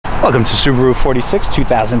Welcome to Subaru 46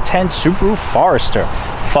 2010 Subaru Forester.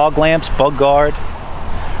 Fog lamps, bug guard,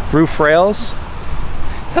 roof rails.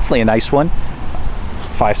 Definitely a nice one.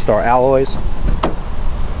 5-star alloys.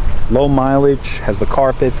 Low mileage, has the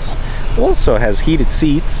carpets. Also has heated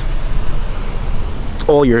seats.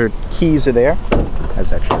 All your keys are there.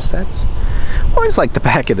 Has extra sets. Always like the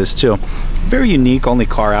back of this too. Very unique, only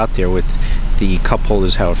car out there with the cup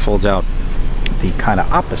holders, how it folds out the kind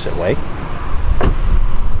of opposite way.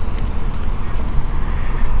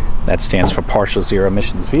 That stands for partial zero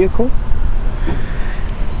emissions vehicle.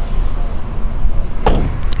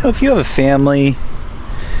 If you have a family,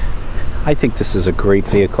 I think this is a great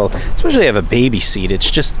vehicle, especially if you have a baby seat. It's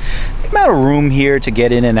just the amount of room here to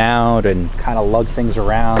get in and out and kind of lug things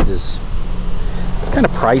around it's kind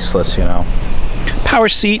of priceless, you know. Power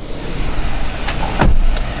seat,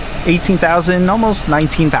 18,000, almost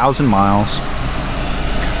 19,000 miles.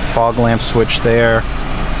 Fog lamp switch there.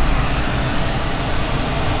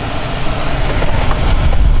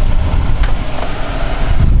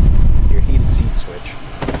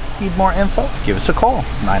 Need more info? Give us a call.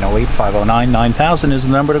 908-509-9000 is the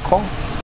number to call.